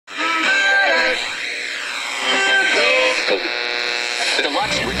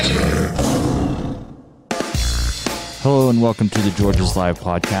and welcome to the George's Live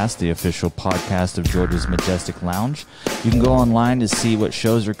podcast, the official podcast of George's Majestic Lounge. You can go online to see what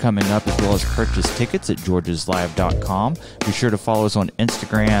shows are coming up as well as purchase tickets at georgeslive.com. Be sure to follow us on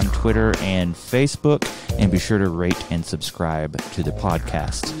Instagram, Twitter, and Facebook, and be sure to rate and subscribe to the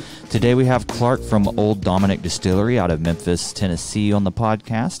podcast. Today we have Clark from Old Dominick Distillery out of Memphis, Tennessee on the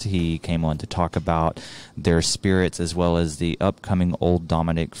podcast. He came on to talk about their spirits as well as the upcoming Old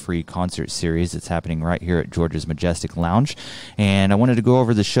Dominick free concert series that's happening right here at George's Majestic Lounge. And I wanted to go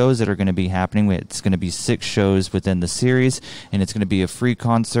over the shows that are going to be happening. It's going to be 6 shows within the series, and it's going to be a free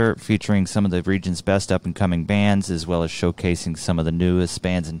concert featuring some of the region's best up-and-coming bands as well as showcasing some of the newest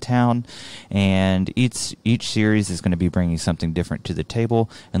bands in town. And each series is going to be bringing something different to the table.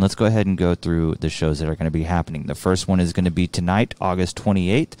 And let's go ahead and go through the shows that are going to be happening. The first one is going to be tonight, August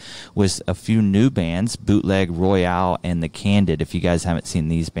 28th, with a few new bands, Bootleg, Royale, and The Candid. If you guys haven't seen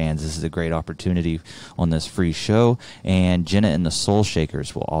these bands, this is a great opportunity on this free show. And Jenna and the Soul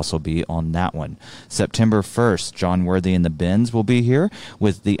Shakers will also be on that one. September 1st, John Worthy and the Bends will be here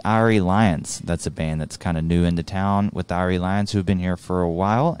with the Irie Lions. That's a band that's kind of new into town with the Irie Lions, who've been here for a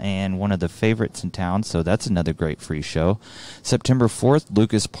while and one of the favorites in town, so that's another great free show. September 4th,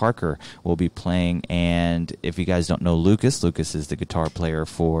 Lucas Parker will be playing, and if you guys don't know Lucas is the guitar player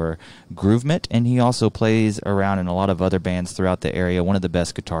for Groovement, and he also plays around in a lot of other bands throughout the area, one of the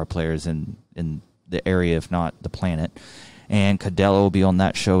best guitar players in the area, if not the planet. And Cadella will be on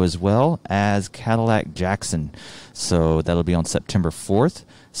that show as well as Cadillac Jackson. So that'll be on September 4th.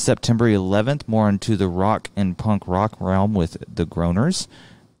 September 11th, more into the rock and punk rock realm with the Groaners,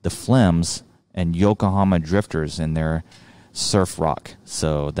 the Flems, and Yokohama Drifters in their surf rock.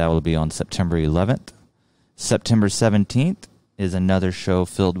 So that will be on September 11th. September 17th is another show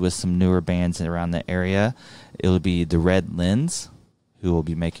filled with some newer bands around the area. It will be the Red Lens, who will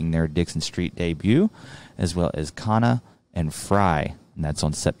be making their Dixon Street debut, as well as Kana and Fry, and that's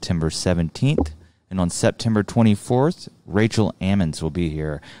on September 17th. And on September 24th, Rachel Ammons will be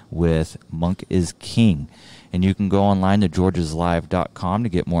here with Monk is King. And you can go online to georgeslive.com to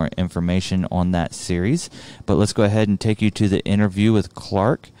get more information on that series. But let's go ahead and take you to the interview with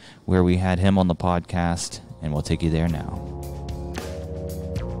Clark, where we had him on the podcast, and we'll take you there now.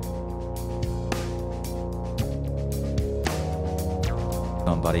 Come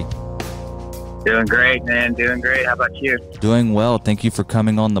on, buddy. Doing great, man. Doing great. How about you? Doing well. Thank you for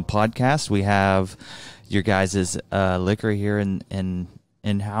coming on the podcast. We have your guys' liquor here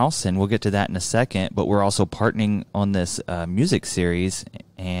in-house, and we'll get to that in a second. But we're also partnering on this music series,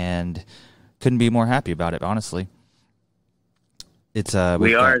 and couldn't be more happy about it, honestly. It's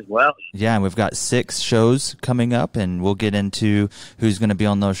we are as well. Yeah, and we've got 6 shows coming up, and we'll get into who's going to be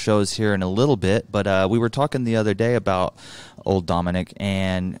on those shows here in a little bit. But we were talking the other day about Old Dominick,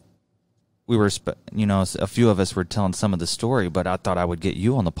 and we were, a few of us were telling some of the story, but I thought I would get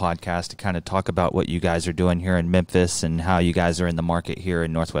you on the podcast to kind of talk about what you guys are doing here in Memphis and how you guys are in the market here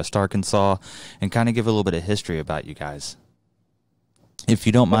in Northwest Arkansas, and kind of give a little bit of history about you guys. If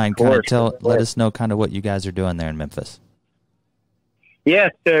you don't mind, let us know kind of what you guys are doing there in Memphis. Yeah,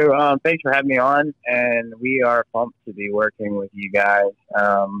 so thanks for having me on, and we are pumped to be working with you guys,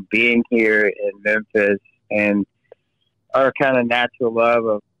 being here in Memphis, and our kind of natural love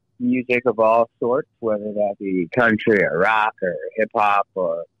of music of all sorts, whether that be country or rock or hip-hop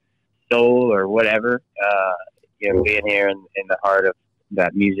or soul or whatever. Being here in the heart of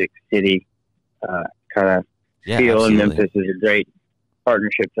that music city kind of feel in Memphis is a great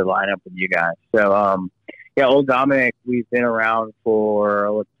partnership to line up with you guys. So, Old Dominick, we've been around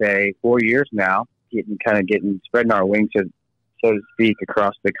for, let's say, 4 years now, spreading our wings, so to speak,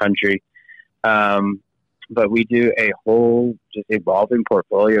 across the country. But we do a whole just evolving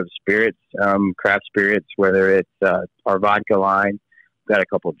portfolio of spirits, craft spirits, whether it's our vodka line. We've got a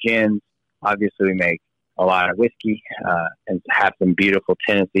couple of gins. Obviously, we make a lot of whiskey and have some beautiful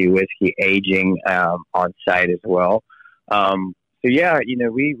Tennessee whiskey aging on site as well. We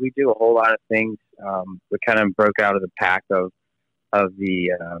do a whole lot of things. We kind of broke out of the pack of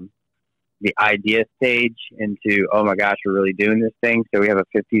the idea stage into, oh my gosh, we're really doing this thing. So we have a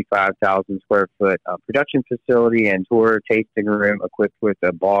 55,000 square foot production facility and tour tasting room equipped with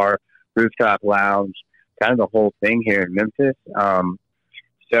a bar, rooftop lounge, kind of the whole thing here in Memphis.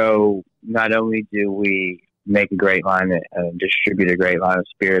 So not only do we make a great line and distribute a great line of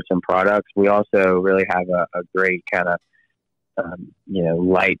spirits and products, we also really have a great kind of,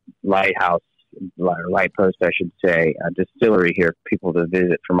 lighthouse, light post, I should say, distillery here for people to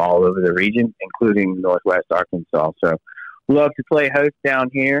visit from all over the region, including Northwest Arkansas. So we love to play host down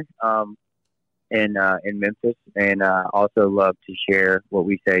here in Memphis, and also love to share what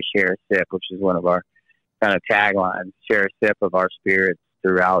we say, share a sip, which is one of our kind of taglines: share a sip of our spirits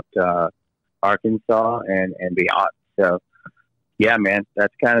throughout Arkansas and beyond. So, yeah, man,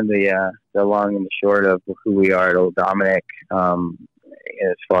 that's kind of the long and the short of who we are at Old Dominick.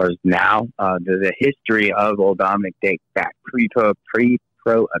 As far as now, the history of Old Dominick dates back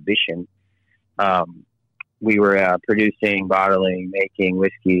pre-prohibition. We were producing, bottling, making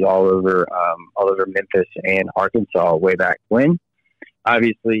whiskeys all over Memphis and Arkansas way back when.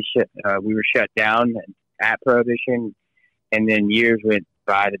 Obviously, we were shut down at Prohibition, and then years went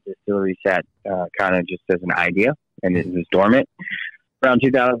by. The distillery sat kind of just as an idea, and it was dormant. Around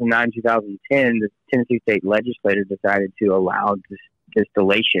 2009, 2010, the Tennessee State Legislature decided to allow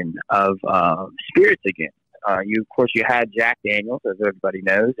distillation of spirits again. Of course, you had Jack Daniels, as everybody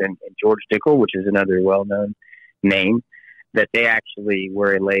knows, and George Dickel, which is another well-known name, that they actually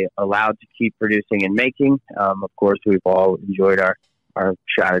were allowed to keep producing and making. Of course, we've all enjoyed our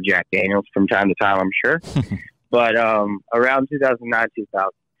shot of Jack Daniels from time to time, I'm sure. But around 2009,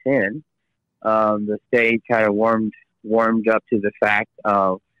 2010, the state kind of warmed up to the fact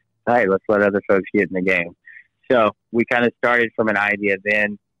of, hey, let's let other folks get in the game. So we kind of started from an idea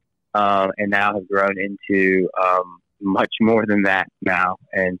then, and now have grown into much more than that now.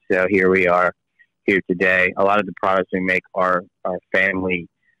 And so here we are here today. A lot of the products we make are family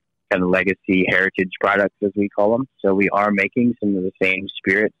kind of legacy heritage products, as we call them. So we are making some of the same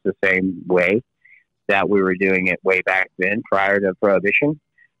spirits the same way that we were doing it way back then prior to Prohibition.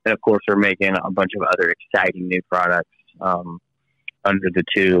 And of course, we're making a bunch of other exciting new products under the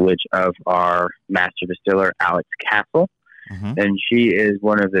tutelage of our master distiller, Alex Castle. Mm-hmm. And she is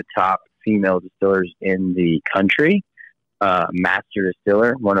one of the top female distillers in the country, master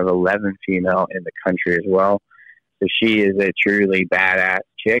distiller, one of 11 female in the country as well. So she is a truly badass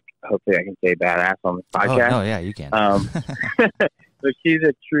chick. Hopefully I can say badass on this podcast. Oh, yeah, you can. But she's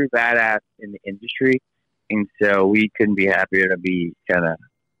a true badass in the industry. And so we couldn't be happier to be kind of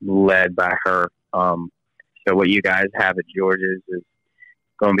led by her. So what you guys have at George's is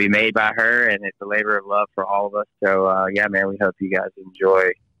going to be made by her, and it's a labor of love for all of us. So, yeah, man, we hope you guys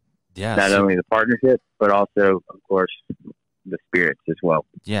enjoy not only the partnership, but also, of course, the spirits as well.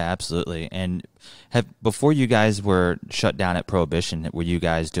 Yeah, absolutely. And before you guys were shut down at Prohibition, were you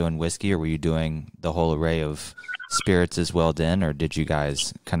guys doing whiskey, or were you doing the whole array of spirits as well then, or did you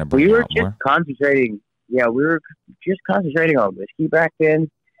guys kind of bring out more? We were just concentrating on whiskey back then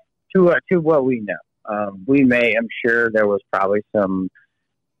to what we know. I'm sure there was probably some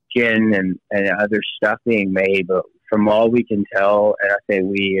gin and other stuff being made, but from all we can tell, and I say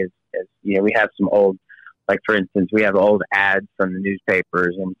we as you know, we have some old, like for instance, we have old ads from the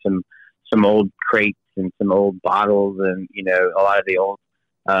newspapers and some old crates and some old bottles and, you know, a lot of the old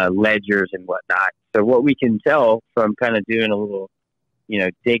ledgers and whatnot. So what we can tell from kind of doing a little, you know,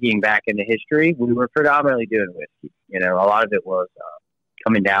 digging back into history, we were predominantly doing whiskey. You know, a lot of it was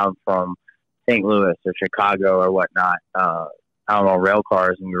coming down from St. Louis or Chicago or whatnot, out on rail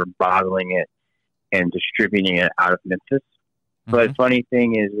cars, and we were bottling it and distributing it out of Memphis. Mm-hmm. But the funny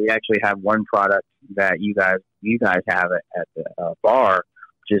thing is, we actually have one product that you guys have at the bar,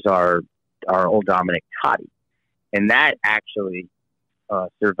 which is our Old Dominick Toddy, and that actually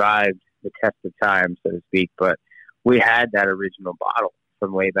survived the test of time, so to speak. But we had that original bottle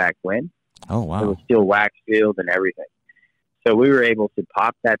from way back when. Oh wow! It was still wax sealed and everything. So we were able to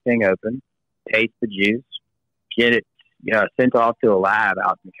pop that thing open, taste the juice, get it, you know, sent off to a lab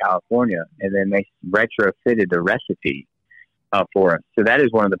out in California, and then they retrofitted the recipe for us. So that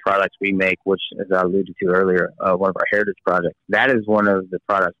is one of the products we make, which, as I alluded to earlier, one of our heritage projects. That is one of the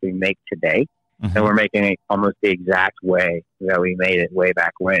products we make today, mm-hmm. and we're making it almost the exact way that we made it way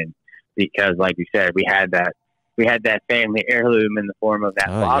back when, because, like you said, we had that family heirloom in the form of that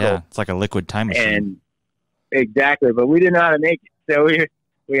bottle. Yeah, it's like a liquid time machine. And exactly, but we didn't know how to make it, so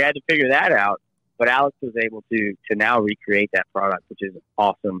we had to figure that out. But Alex was able to now recreate that product, which is an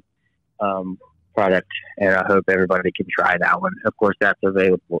awesome product, and I hope everybody can try that one. Of course, that's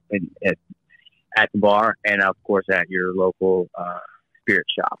available at the bar, and of course at your local spirit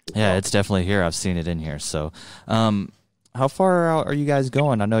shop. Yeah, it's definitely here. I've seen it in here. So, how far out are you guys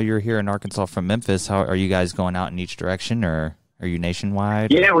going? I know you're here in Arkansas from Memphis. How are you guys going out in each direction, or are you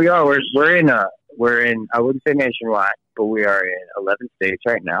nationwide? Yeah, we are. We're in. I wouldn't say nationwide, but we are in 11 states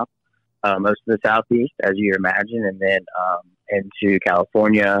right now. Most of the Southeast, as you imagine, and then into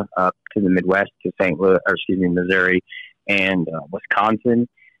California, up to the Midwest, to Missouri, and Wisconsin.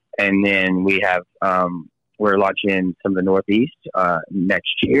 And then we have, we're launching some of the Northeast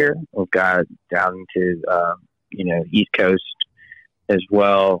next year. We've got down to, East Coast as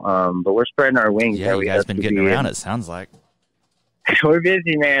well. But we're spreading our wings. Yeah, you guys been getting around, it sounds like. We're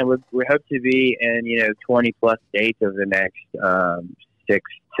busy, man. We hope to be in 20 plus states over the next 6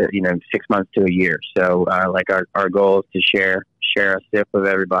 months to a year. So like our goal is to share a sip with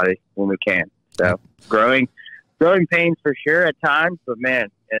everybody when we can. So growing pains for sure at times, but man,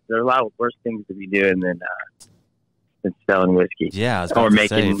 there are a lot of worse things to be doing than selling whiskey. Yeah, I was about to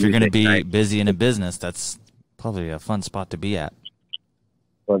say, if you're going to be busy in a business, that's probably a fun spot to be at.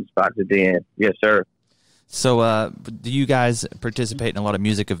 Fun spot to be in, yes, sir. So, do you guys participate in a lot of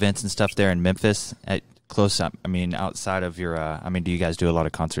music events and stuff there in Memphis? Outside of your, do you guys do a lot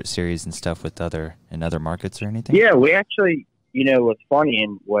of concert series and stuff with other markets or anything? Yeah, we actually, what's funny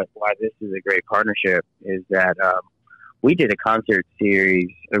and why this is a great partnership is that we did a concert series,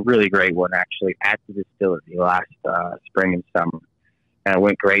 a really great one actually, at the distillery last spring and summer, and it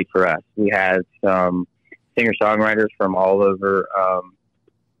went great for us. We had some singer-songwriters from all over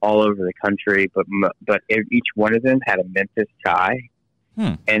the country, but each one of them had a Memphis tie.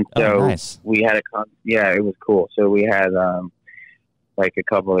 And so nice. We had it was cool. So we had like a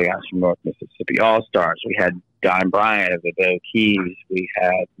couple of guys from North Mississippi All-Stars. We had Don Bryant of the Bo Keys. We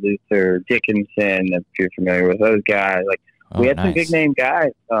had Luther Dickinson, if you're familiar with those guys. We had some big name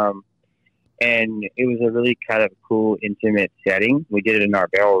guys. And it was a really kind of cool, intimate setting. We did it in our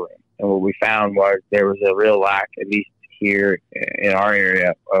barrel room. And what we found was there was a real lack, at least here in our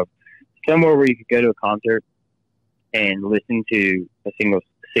area, of somewhere where you could go to a concert and listen to a single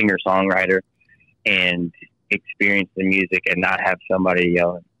singer-songwriter and experience the music and not have somebody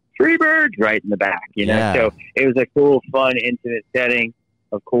yelling "Freebird" right in the back, Yeah. So it was a cool, fun, intimate setting.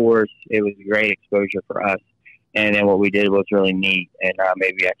 Of course, it was a great exposure for us. And then what we did was really neat, and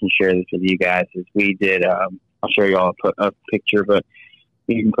maybe I can share this with you guys, is we did, I'll show you all a picture, but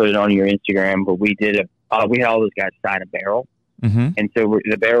you can put it on your Instagram, but we did we had all those guys sign a barrel. Mm-hmm. And so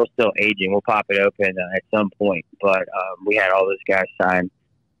the barrel's still aging. We'll pop it open at some point, but we had all those guys sign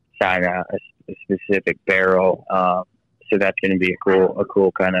a specific barrel. So that's going to be a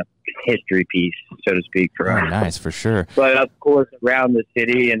cool kind of history piece, so to speak, for us. Nice, for sure. But of course, around the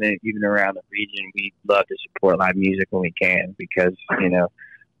city and then even around the region, we love to support live music when we can, because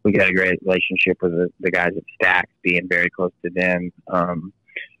we got a great relationship with the guys at Stack, being very close to them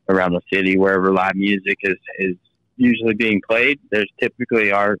around the city, wherever live music is usually being played. There's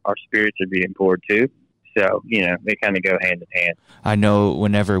typically our spirits are being poured too. So, they kind of go hand in hand. I know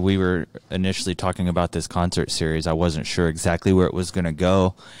whenever we were initially talking about this concert series, I wasn't sure exactly where it was going to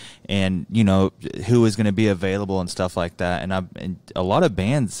go and, who was going to be available and stuff like that. And a lot of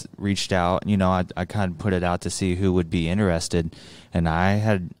bands reached out. I kind of put it out to see who would be interested. And I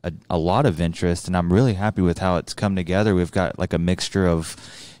had a lot of interest, and I'm really happy with how it's come together. We've got like a mixture of,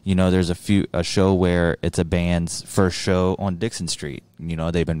 there's a show where it's a band's first show on Dixon Street.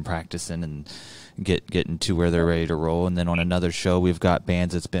 They've been practicing and getting to where they're ready to roll. And then on another show, we've got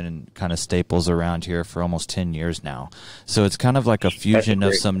bands that's been kind of staples around here for almost 10 years now. So it's kind of like a fusion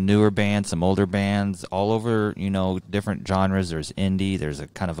of some newer bands, some older bands, all over, different genres. There's indie, there's a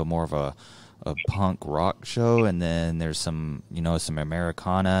kind of a more of a punk rock show, and then there's some some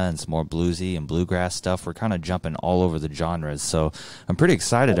Americana and some more bluesy and bluegrass stuff. We're kind of jumping all over the genres, so I'm pretty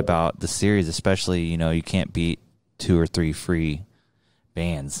excited about the series, especially you can't beat 2 or 3 free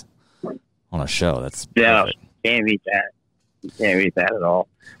bands on a show. That's perfect. Can't beat that. You can't beat that at all.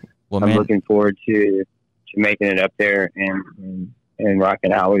 Well, I'm looking forward to making it up there and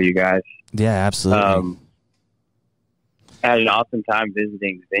rocking out with you guys. Yeah, absolutely. Had an awesome time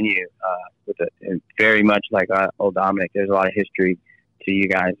visiting the venue and very much like Old Dominick. There's a lot of history to you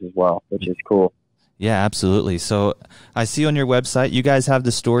guys as well, which is cool. Yeah, absolutely. So I see on your website you guys have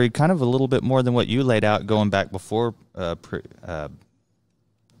the story kind of a little bit more than what you laid out, going back before.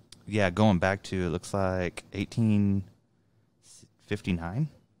 Going back to, it looks like 1859,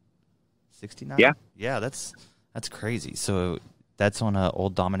 69. Yeah, that's crazy. So that's on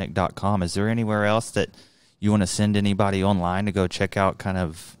olddominick.com. Is there anywhere else that you want to send anybody online to go check out kind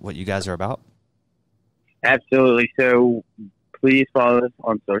of what you guys are about? Absolutely. So please follow us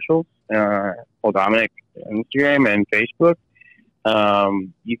on socials, Old Dominick, Instagram and Facebook.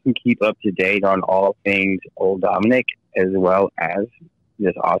 You can keep up to date on all things Old Dominick as well as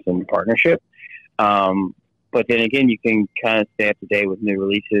this awesome partnership. But then again, you can kind of stay up to date with new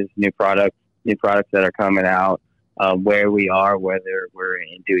releases, new products that are coming out, where we are, whether we're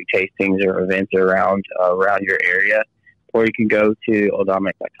doing tastings or events around your area, or you can go to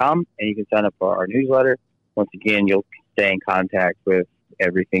olddominick.com and you can sign up for our newsletter. Once again, you'll stay in contact with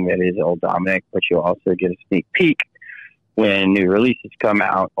everything that is Old Dominick, but you'll also get a sneak peek when new releases come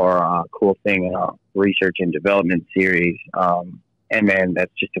out, or a cool thing in our research and development series. And then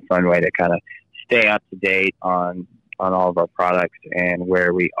that's just a fun way to kind of stay up to date on on all of our products and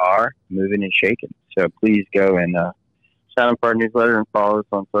where we are moving and shaking. So please go and sign up for our newsletter and follow us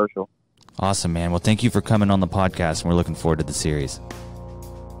on social. Awesome, man. Well, thank you for coming on the podcast, and we're looking forward to the series.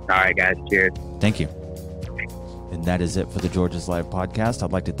 All right, guys. Cheers. Thank you. And that is it for the George's Live podcast.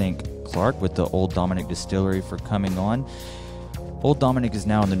 I'd like to thank Clark with the Old Dominick Distillery for coming on. Old Dominick is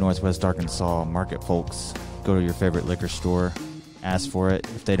now in the Northwest Arkansas market, folks. Go to your favorite liquor store, ask for it.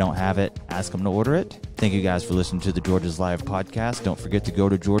 If they don't have it, ask them to order it. Thank you guys for listening to the George's Live podcast. Don't forget to go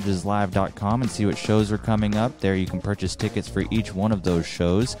to georgeslive.com and see what shows are coming up. There you can purchase tickets for each one of those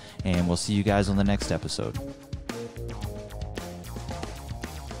shows, and we'll see you guys on the next episode.